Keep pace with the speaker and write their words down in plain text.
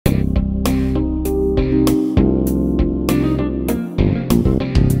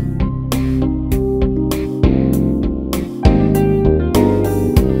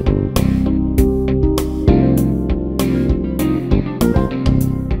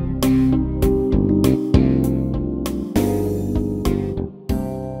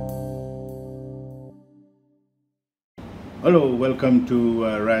Hello, welcome to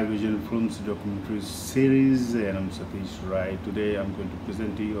Raivision Films documentary series, and I'm Satish Rai. Today I'm going to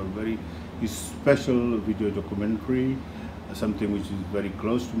present to you a very special video documentary, something which is very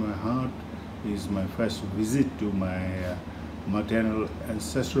close to my heart. Is my first visit to my maternal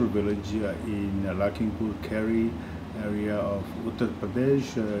ancestral village in Lakhimpur Kheri area of Uttar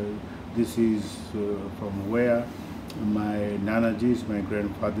Pradesh. This is from where my Nanaji's, my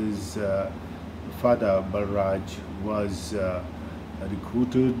grandfather's father Balraj was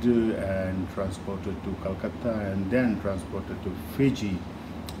recruited and transported to Calcutta and then transported to Fiji,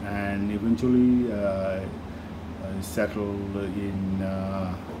 and eventually settled in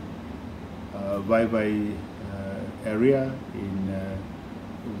Vai area in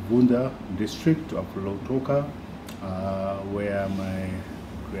Bunda district of Lotoka, where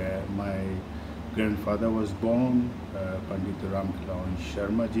my grandfather was born, Pandit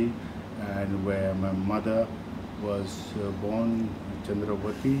Sharma ji, and where my mother was born,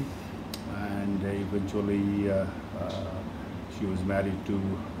 Chandravati, and eventually she was married to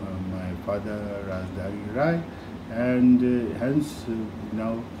my father, Dr Rai, and hence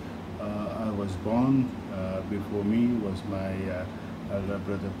now I was born. Before me was my elder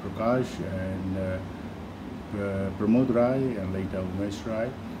brother Prakash and Pramodh Rai, and later Umesh Rai.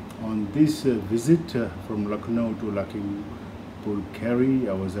 On this visit from Lucknow to Lakhimpur Kheri,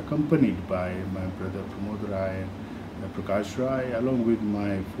 I was accompanied by my brother Pramodh Rai and Prakash Rai, along with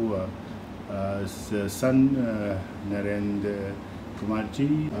my son Narend Kumar,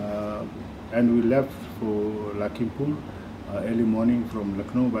 and we left for Lakimpur early morning from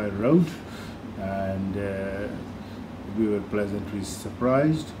Lucknow by road, and we were pleasantly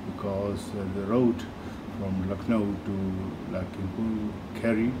surprised because the road from Lucknow to Lakhimpur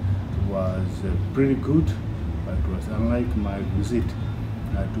Kheri was pretty good. It was unlike my visit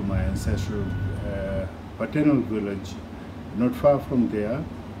to my ancestral paternal village not far from there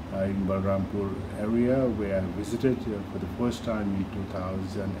in Balrampur area, where I visited for the first time in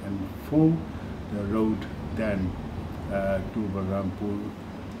 2004. The road then to Balrampur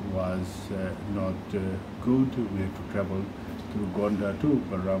was not good. We had to travel through Gonda to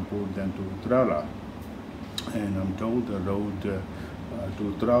Balrampur, then to Uttara. And I'm told the road to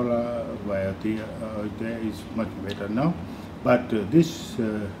Uttara via there is much better now. But this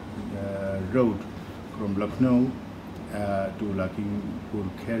road from Lucknow to Lakhimpur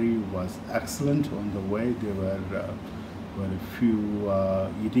Kheri was excellent. On the way there were a few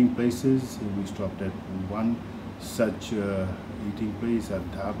eating places. We stopped at one such eating place at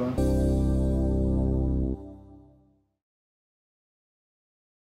Dhaba.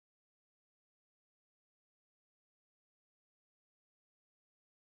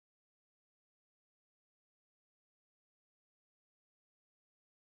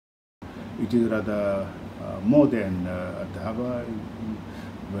 It is rather more than a dhaba,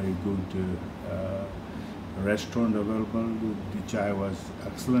 very good restaurant available. The chai was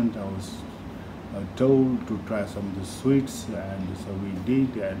excellent. I was told to try some of the sweets, and so we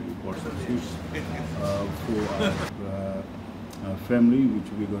did, and we bought some sweets for our family,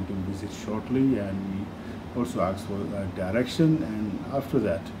 which we're going to visit shortly, and we also asked for direction, and after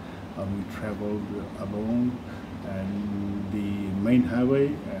that we traveled along and the main highway,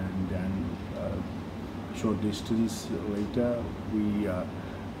 and then short distance later we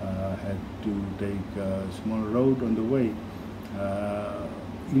had to take a small road on the way.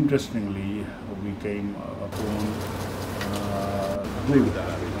 Interestingly, we came upon wood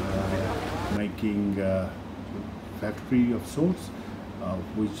making factory of sorts,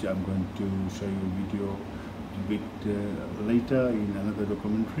 which I'm going to show you a video a bit later in another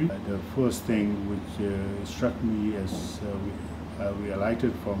documentary. The first thing which struck me as we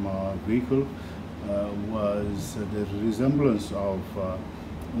alighted from our vehicle was the resemblance of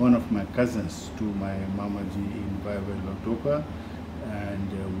one of my cousins to my Mamaji in Lotoka, and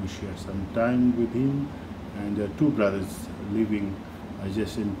we shared some time with him, and two brothers living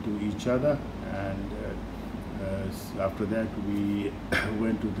adjacent to each other, and after that we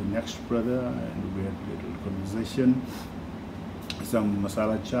went to the next brother and we had a little conversation, some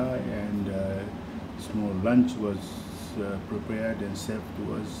masala chai, and small lunch was prepared and served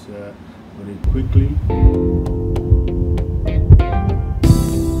to us very quickly.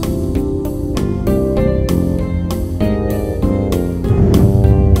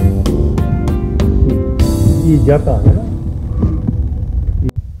 ये जाता है ना।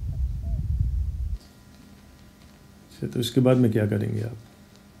 तो इसके बाद में क्या करेंगे आप?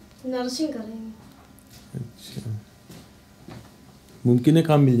 नर्सिंग करेंगे। अच्छा, मुमकिन है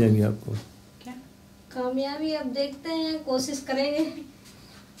काम मिल जाएंगे आपको? क्या कामयाबी अब देखते हैं, कोशिश करेंगे।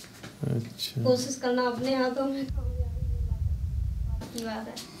 अच्छा, कोशिश करना अपने हाथों में। की बात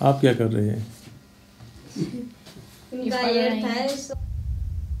है। आप क्या कर रहे हैं? उनका एट है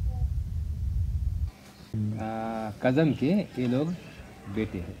कज़न के ये लोग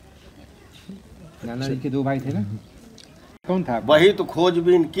बेटे हैं। नाना जी के दो भाई थे ना। कौन था? वही तो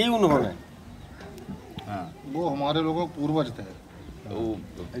खोजबीन की उन्होंने। वो हमारे लोगों के पूर्वज थे।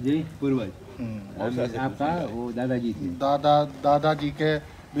 जी पूर्वज। आपका वो दादाजी थे। दादाजी के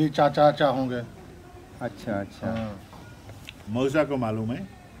भी चाचा होंगे। अच्छा अच्छा। मौसा को मालूम है?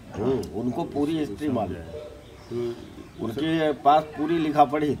 उनको पूरी हिस्ट्री मालूम है। उनके पास पूरी लिखा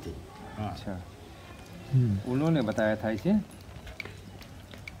पढ़ी थी। अच्छा। उन्होंने बताया था इसे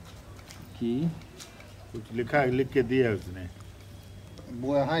कि कुछ लिख के दिया उसने।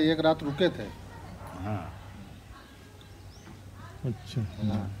 वो यहाँ एक रात रुके थे। हाँ। अच्छा।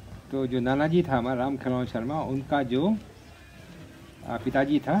 हाँ। तो जो नाना जी था हमारा रामखिलावन शर्मा, उनका जो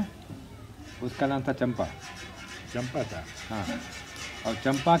पिताजी था उसका नाम था चंपा। चंपा था। हाँ। और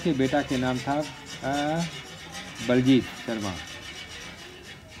चंपा के बेटा के नाम था बलजीत शर्मा।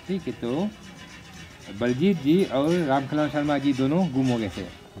 ठीक है। तो बलजीत जी और रामखिलावन शर्मा जी दोनों गुम हो गए थे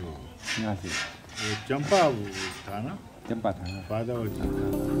यहाँ से। वो चंपा वो था ना? चंपा था। फादर और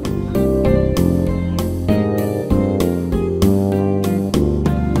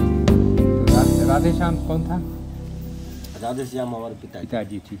राधे श्याम कौन था? राधे श्याम हमारे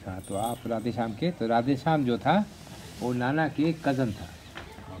पिताजी। ठीक है। तो आप राधे श्याम के, तो राधे श्याम जो था वो नाना के कज़न था।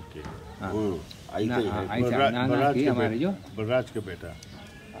 ओके। नाना के हमारे जो बलराज के बेटा।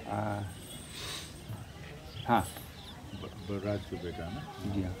 हाँ बलराज के बेटा ना?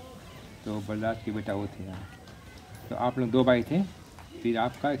 जी हाँ। तो बलराज के बेटा वो थे। हाँ। तो आप लोग दो भाई थे, फिर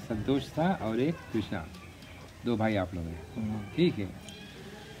आपका एक संतोष था और एक कृष्णा, दो भाई आप लोग हैं। ठीक है।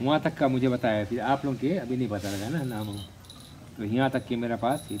 वहाँ तक का मुझे बताया, फिर आप लोग के अभी नहीं पता लगा ना नाम। तो यहाँ तक के मेरे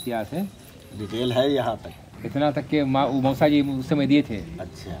पास इतिहास है, डिटेल है यहाँ तक। इतना तक के मौसा जी उस समय दिए थे।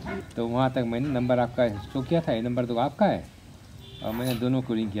 अच्छा। तो वहाँ तक मैंने नंबर आपका शो किया था। ये नंबर तो आपका है और मैंने दोनों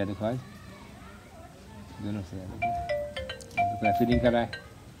को लिंक किया। देखो आज दोनों से तो फिलिंग करा है,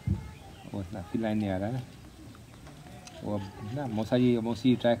 वो उतना फिर लाइन नहीं आ रहा है ना। वो अब ना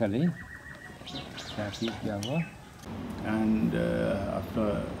मौसी ट्राई कर रही क्या हुआ। And after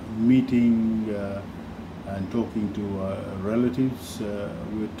meeting and talking to relatives,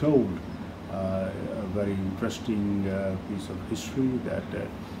 we were told a very interesting piece of history that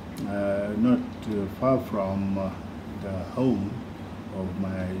not far from the home of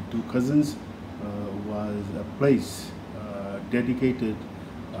my two cousins was a place dedicated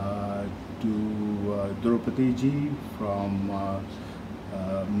to Draupadi ji from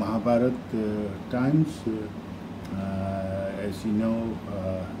Mahabharat times. As you know,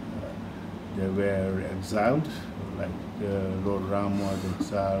 they were exiled, like Lord Ram was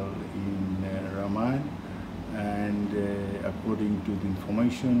exiled in Ramayana, and according to the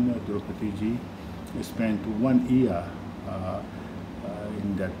information, Draupadi ji spent 1 year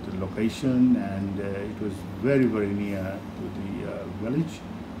in that location, and it was very, very near to the village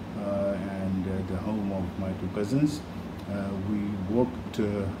and the home of my two cousins. We walked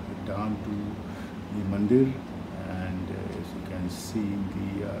down to the mandir, and as you can see in the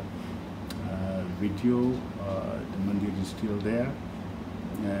video, the mandir is still there,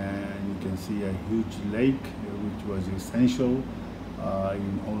 and you can see a huge lake which was essential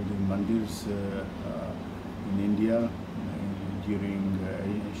in all the mandirs in India during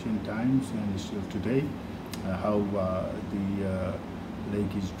ancient times and still today. How the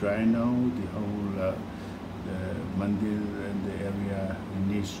lake is dry now, the whole mandir and the area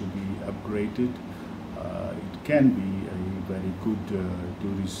needs to be upgraded. It can be a very good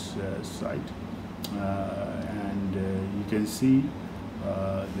tourist site, and you can see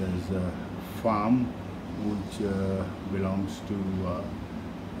there's a farm which belongs to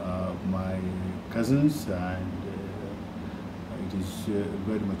my cousins, and it is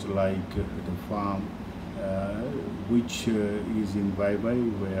very much like the farm which is in Vaibai,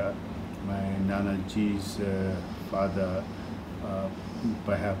 where my Nana Ji's father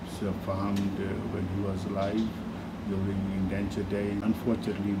perhaps farmed when he was alive during indenture days.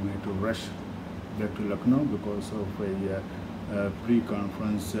 Unfortunately, we had to rush back to Lucknow because of a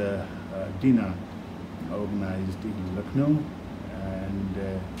pre-conference dinner organized in Lucknow, and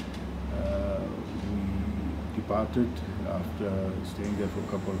we departed after staying there for a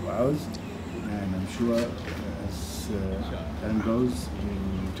couple of hours, and I'm sure as time goes we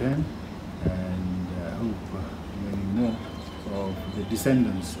will return, and I hope many more of the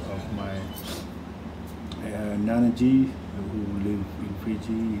descendants of my Nana Ji who live in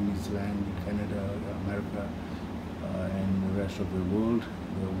Fiji, in Iceland, in Canada, America, and the rest of the world,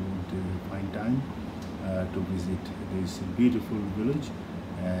 they would find time to visit this beautiful village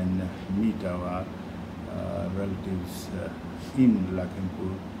and meet our relatives in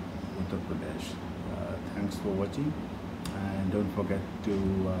Lakimpur, Uttar Pradesh. Thanks for watching, and don't forget to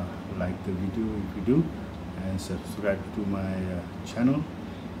like the video if you do, and subscribe to my channel,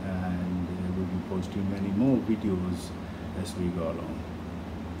 and we'll be posting many more videos as we go along.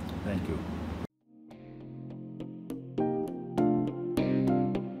 Thank you.